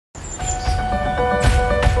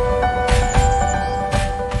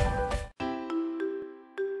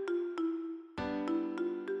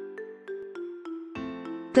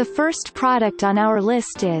The first product on our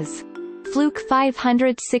list is Fluke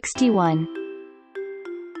 561.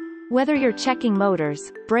 Whether you're checking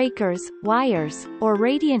motors, breakers, wires, or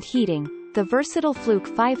radiant heating, the versatile Fluke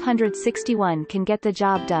 561 can get the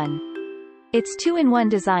job done. Its 2-in-1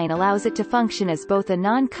 design allows it to function as both a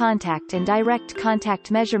non-contact and direct contact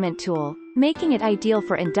measurement tool, making it ideal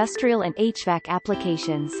for industrial and HVAC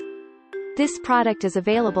applications. This product is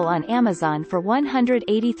available on Amazon for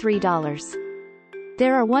 $183.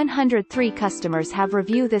 There are 103 customers have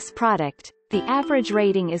reviewed this product. The average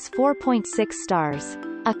rating is 4.6 stars.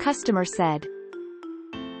 A customer said,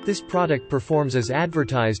 "This product performs as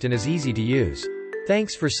advertised and is easy to use.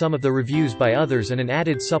 Thanks for some of the reviews by others and an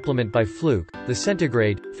added supplement by Fluke. The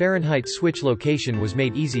centigrade, Fahrenheit switch location was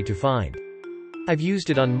made easy to find. I've used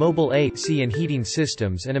it on mobile AC and heating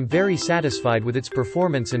systems and am very satisfied with its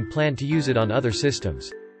performance and plan to use it on other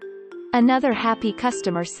systems." Another happy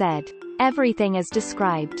customer said, "Everything is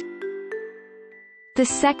described." The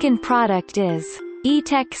second product is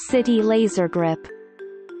Etekcity Lasergrip.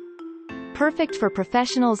 Perfect for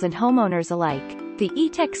professionals and homeowners alike, the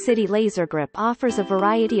Etekcity Lasergrip offers a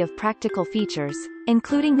variety of practical features,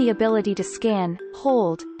 including the ability to scan,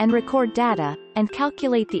 hold, and record data, and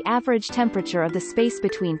calculate the average temperature of the space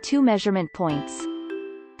between two measurement points.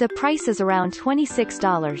 The price is around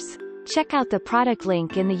 $26. Check out the product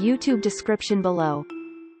link in the YouTube description below.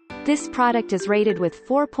 This product is rated with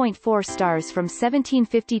 4.4 stars from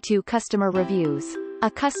 1752 customer reviews.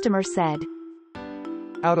 A customer said,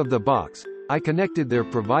 "Out of the box, I connected their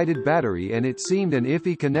provided battery and it seemed an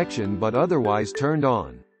iffy connection but otherwise turned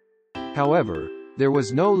on. However, there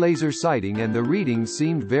was no laser sighting and the readings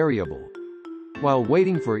seemed variable. While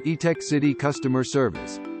waiting for Etekcity customer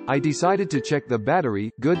service, I decided to check the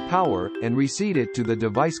battery, good power, and reset it to the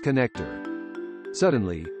device connector.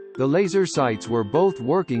 Suddenly, the laser sights were both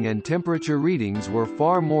working and temperature readings were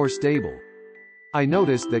far more stable. I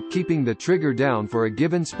noticed that keeping the trigger down for a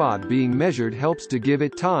given spot being measured helps to give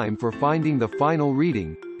it time for finding the final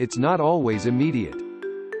reading. It's not always immediate.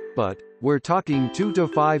 But, we're talking 2 to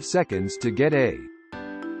 5 seconds to get a."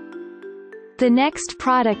 The next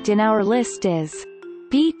product in our list is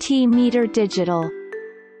BT Meter Digital.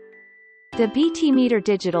 The BT Meter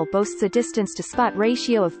Digital boasts a distance-to-spot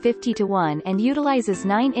ratio of 50:1 and utilizes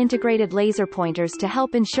 9 integrated laser pointers to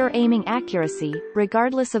help ensure aiming accuracy,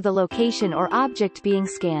 regardless of the location or object being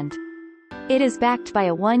scanned. It is backed by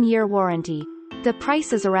a 1-year warranty. The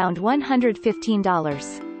price is around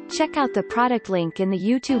 $115. Check out the product link in the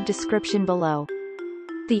YouTube description below.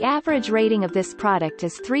 The average rating of this product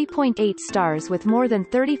is 3.8 stars with more than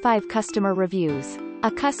 35 customer reviews. A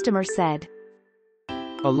customer said,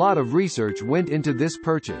 "A lot of research went into this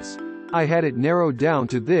purchase. I had it narrowed down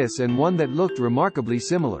to this and one that looked remarkably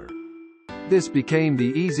similar. This became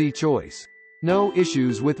the easy choice. No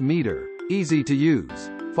issues with meter. Easy to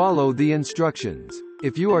use. Follow the instructions.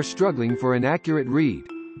 If you are struggling for an accurate read,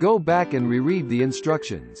 go back and reread the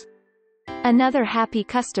instructions." Another happy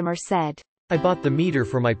customer said, "I bought the meter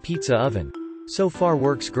for my pizza oven. So far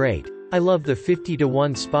works great. I love the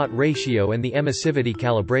 50:1 spot ratio and the emissivity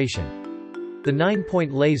calibration. The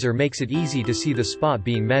 9-point laser makes it easy to see the spot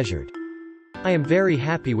being measured. I am very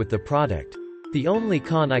happy with the product. The only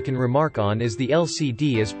con I can remark on is the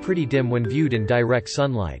LCD is pretty dim when viewed in direct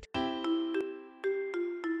sunlight."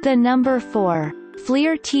 The number 4.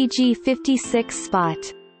 Flir Tg 56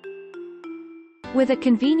 Spot. With a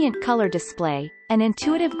convenient color display, an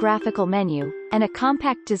intuitive graphical menu, and a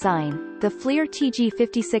compact design, the Flir Tg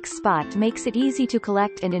 56 Spot makes it easy to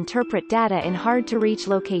collect and interpret data in hard-to-reach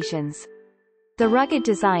locations. The rugged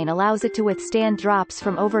design allows it to withstand drops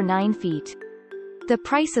from over 9 feet. The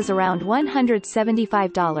price is around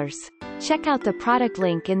 $175. Check out the product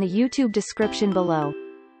link in the YouTube description below.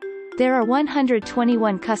 There are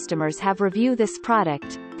 121 customers have reviewed this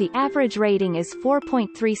product. The average rating is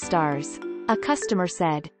 4.3 stars. A customer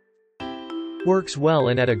said, "Works well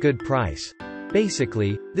and at a good price.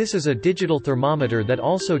 Basically, this is a digital thermometer that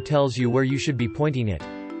also tells you where you should be pointing it.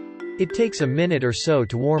 It takes a minute or so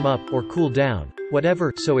to warm up, or cool down,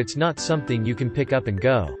 whatever, so it's not something you can pick up and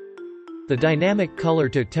go. The dynamic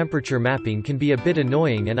color-to-temperature mapping can be a bit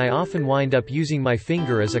annoying and I often wind up using my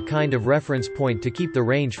finger as a kind of reference point to keep the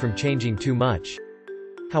range from changing too much.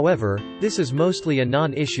 However, this is mostly a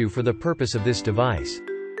non-issue for the purpose of this device.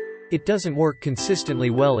 It doesn't work consistently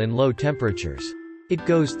well in low temperatures. It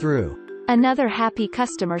goes through." Another happy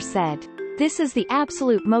customer said, "This is the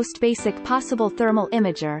absolute most basic possible thermal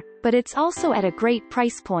imager, but it's also at a great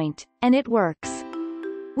price point, and it works.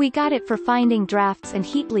 We got it for finding drafts and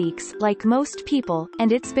heat leaks, like most people,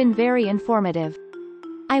 and it's been very informative.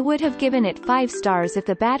 I would have given it 5 stars if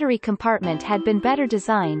the battery compartment had been better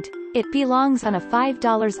designed. It belongs on a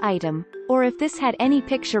 $5 item, or if this had any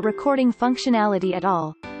picture recording functionality at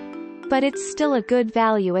all. But it's still a good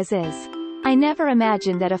value as is. I never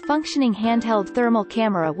imagined that a functioning handheld thermal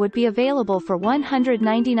camera would be available for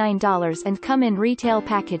 $199 and come in retail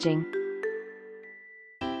packaging.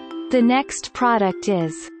 The next product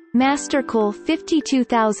is Mastercool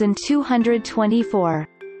 52224.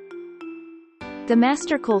 The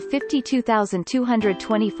Mastercool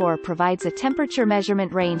 52224 provides a temperature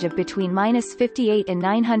measurement range of between -58 and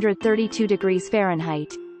 932 degrees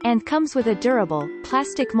Fahrenheit, and comes with a durable,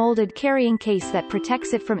 plastic-molded carrying case that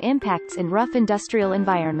protects it from impacts in rough industrial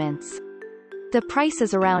environments. The price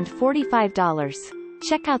is around $45.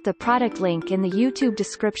 Check out the product link in the YouTube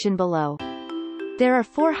description below. There are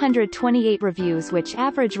 428 reviews, which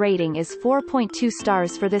average rating is 4.2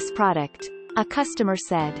 stars for this product. A customer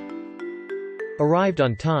said. Arrived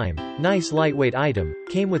on time, nice lightweight item,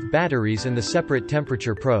 came with batteries and the separate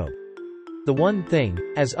temperature probe. The one thing,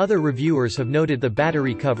 as other reviewers have noted, the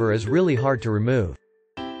battery cover is really hard to remove.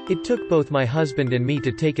 It took both my husband and me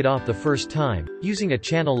to take it off the first time, using a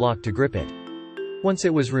channel lock to grip it. Once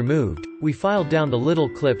it was removed, we filed down the little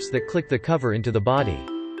clips that click the cover into the body.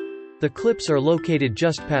 The clips are located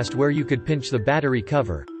just past where you could pinch the battery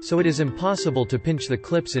cover, so it is impossible to pinch the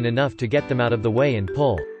clips in enough to get them out of the way and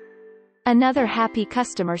pull. Another happy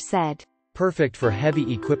customer said. Perfect for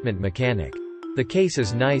heavy equipment mechanic. The case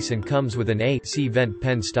is nice and comes with an AC vent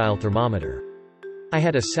pen style thermometer. I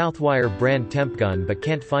had a Southwire brand temp gun but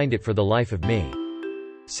can't find it for the life of me.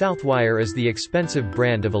 Southwire is the expensive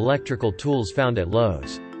brand of electrical tools found at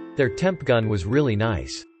Lowe's. Their temp gun was really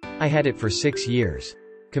nice. I had it for 6 years.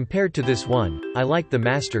 Compared to this one, I like the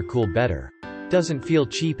Mastercool better. Doesn't feel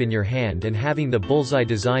cheap in your hand, and having the bullseye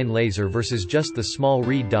design laser versus just the small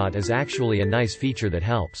read dot is actually a nice feature that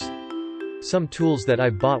helps some tools that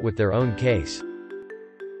I've bought with their own case.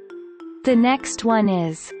 The next one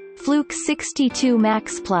is Fluke 62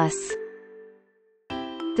 Max Plus.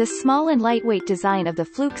 The small and lightweight design of the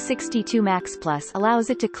Fluke 62 Max Plus allows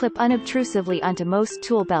it to clip unobtrusively onto most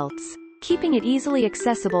tool belts, keeping it easily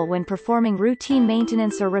accessible when performing routine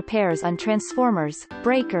maintenance or repairs on transformers,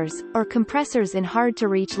 breakers, or compressors in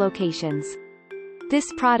hard-to-reach locations.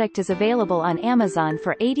 This product is available on Amazon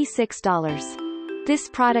for $86. This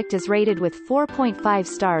product is rated with 4.5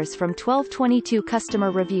 stars from 1222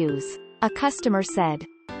 customer reviews. A customer said.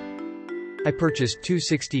 I purchased two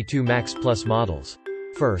 62 Max Plus models.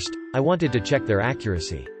 First, I wanted to check their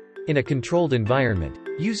accuracy. In a controlled environment,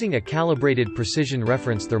 using a calibrated precision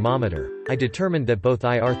reference thermometer, I determined that both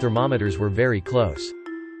IR thermometers were very close.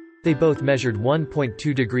 They both measured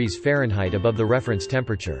 1.2 degrees Fahrenheit above the reference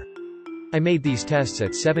temperature. I made these tests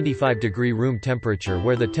at 75-degree room temperature,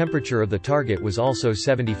 where the temperature of the target was also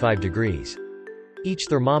 75 degrees. Each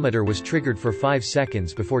thermometer was triggered for 5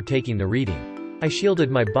 seconds before taking the reading. I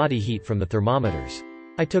shielded my body heat from the thermometers.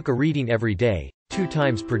 I took a reading every day, 2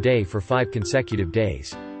 times per day for 5 consecutive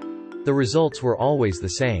days. The results were always the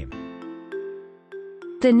same.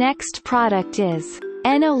 The next product is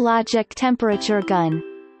Enno Logic Temperature Gun.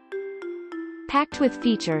 Packed with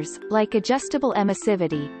features, like adjustable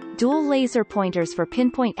emissivity, dual laser pointers for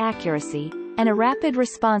pinpoint accuracy, and a rapid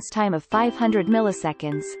response time of 500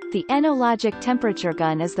 milliseconds, the Enno Logic Temperature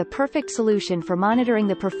Gun is the perfect solution for monitoring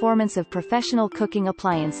the performance of professional cooking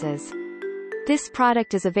appliances. This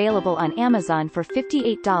product is available on Amazon for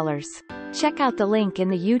 $58. Check out the link in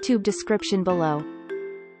the YouTube description below.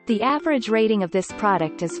 The average rating of this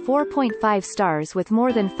product is 4.5 stars with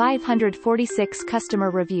more than 546 customer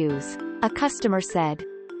reviews. A customer said.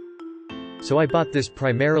 So I bought this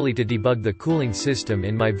primarily to debug the cooling system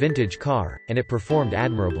in my vintage car, and it performed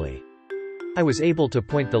admirably. I was able to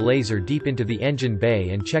point the laser deep into the engine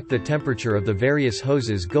bay and check the temperature of the various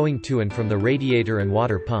hoses going to and from the radiator and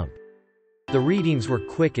water pump. The readings were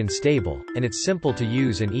quick and stable, and it's simple to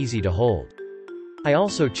use and easy to hold. I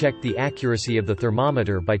also checked the accuracy of the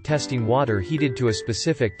thermometer by testing water heated to a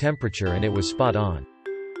specific temperature, and it was spot on.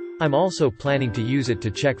 I'm also planning to use it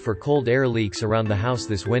to check for cold air leaks around the house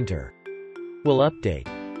this winter. We'll update.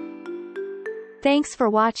 Thanks for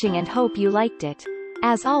watching and hope you liked it.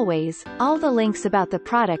 As always, all the links about the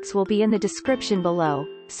products will be in the description below,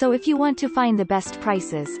 so if you want to find the best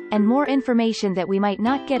prices, and more information that we might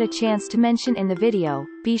not get a chance to mention in the video,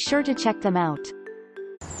 be sure to check them out.